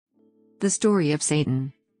The story of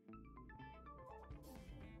Satan.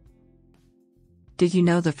 Did you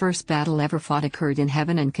know the first battle ever fought occurred in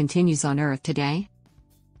heaven and continues on earth today?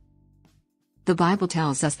 The Bible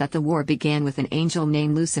tells us that the war began with an angel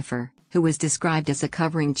named Lucifer, who was described as a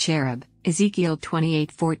covering cherub, Ezekiel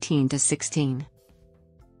 28:14-16.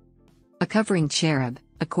 A covering cherub,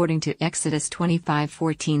 according to Exodus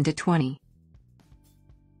 25:14-20,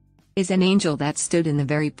 is an angel that stood in the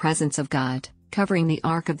very presence of God, covering the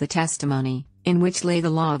ark of the testimony, in which lay the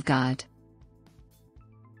law of God.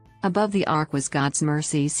 Above the ark was God's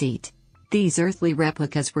mercy seat. These earthly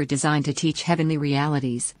replicas were designed to teach heavenly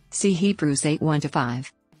realities, see Hebrews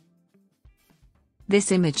 8:1-5. This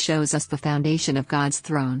image shows us the foundation of God's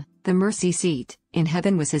throne, the mercy seat, in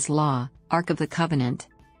heaven was His law, Ark of the Covenant.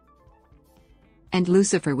 And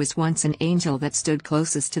Lucifer was once an angel that stood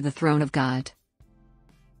closest to the throne of God.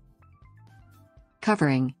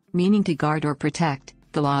 Covering, meaning to guard or protect,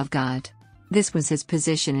 the law of God. This was his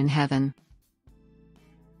position in heaven.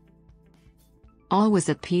 All was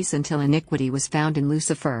at peace until iniquity was found in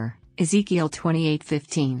Lucifer, Ezekiel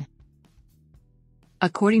 28:15.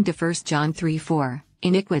 According to 1 John 3:4,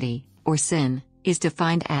 iniquity, or sin, is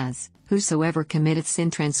defined as, whosoever committeth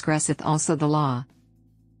sin transgresseth also the law.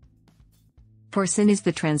 For sin is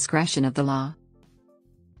the transgression of the law.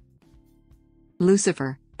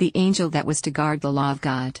 Lucifer, the angel that was to guard the law of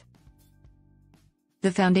God.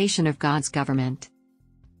 The foundation of God's government,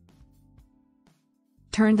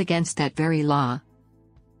 turned against that very law,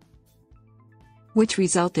 which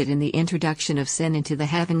resulted in the introduction of sin into the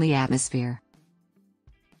heavenly atmosphere.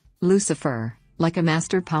 Lucifer, like a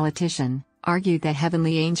master politician, argued that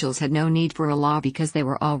heavenly angels had no need for a law because they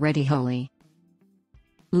were already holy.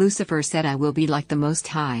 Lucifer said, "I will be like the Most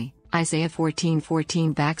High," Isaiah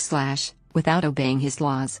 14:14, without obeying his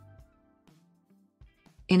laws.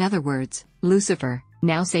 In other words, Lucifer,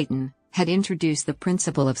 now Satan, had introduced the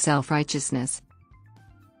principle of self-righteousness.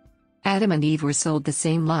 Adam and Eve were sold the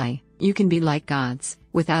same lie: you can be like gods,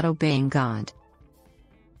 without obeying God.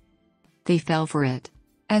 They fell for it.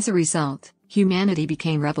 As a result, humanity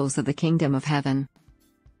became rebels of the kingdom of heaven.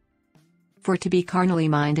 For to be carnally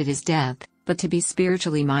minded is death, but to be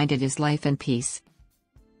spiritually minded is life and peace.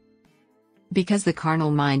 Because the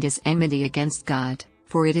carnal mind is enmity against God,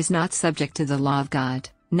 for it is not subject to the law of God,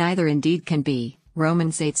 neither indeed can be,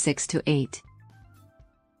 Romans 8:6-8.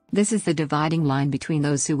 This is the dividing line between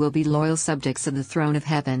those who will be loyal subjects of the throne of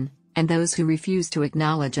heaven, and those who refuse to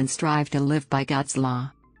acknowledge and strive to live by God's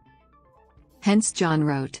law. Hence John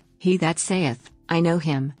wrote, "He that saith, I know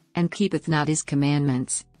him, and keepeth not his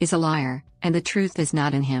commandments, is a liar, and the truth is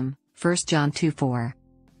not in him." 1 John 2:4.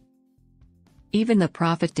 Even the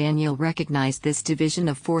prophet Daniel recognized this division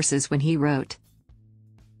of forces when he wrote,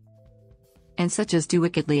 "And such as do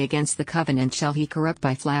wickedly against the covenant shall he corrupt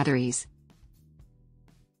by flatteries.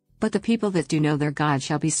 But the people that do know their God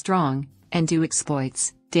shall be strong, and do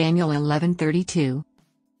exploits." Daniel 11:32.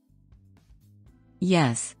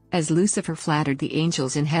 Yes, as Lucifer flattered the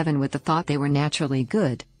angels in heaven with the thought they were naturally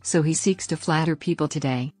good, so he seeks to flatter people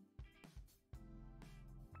today.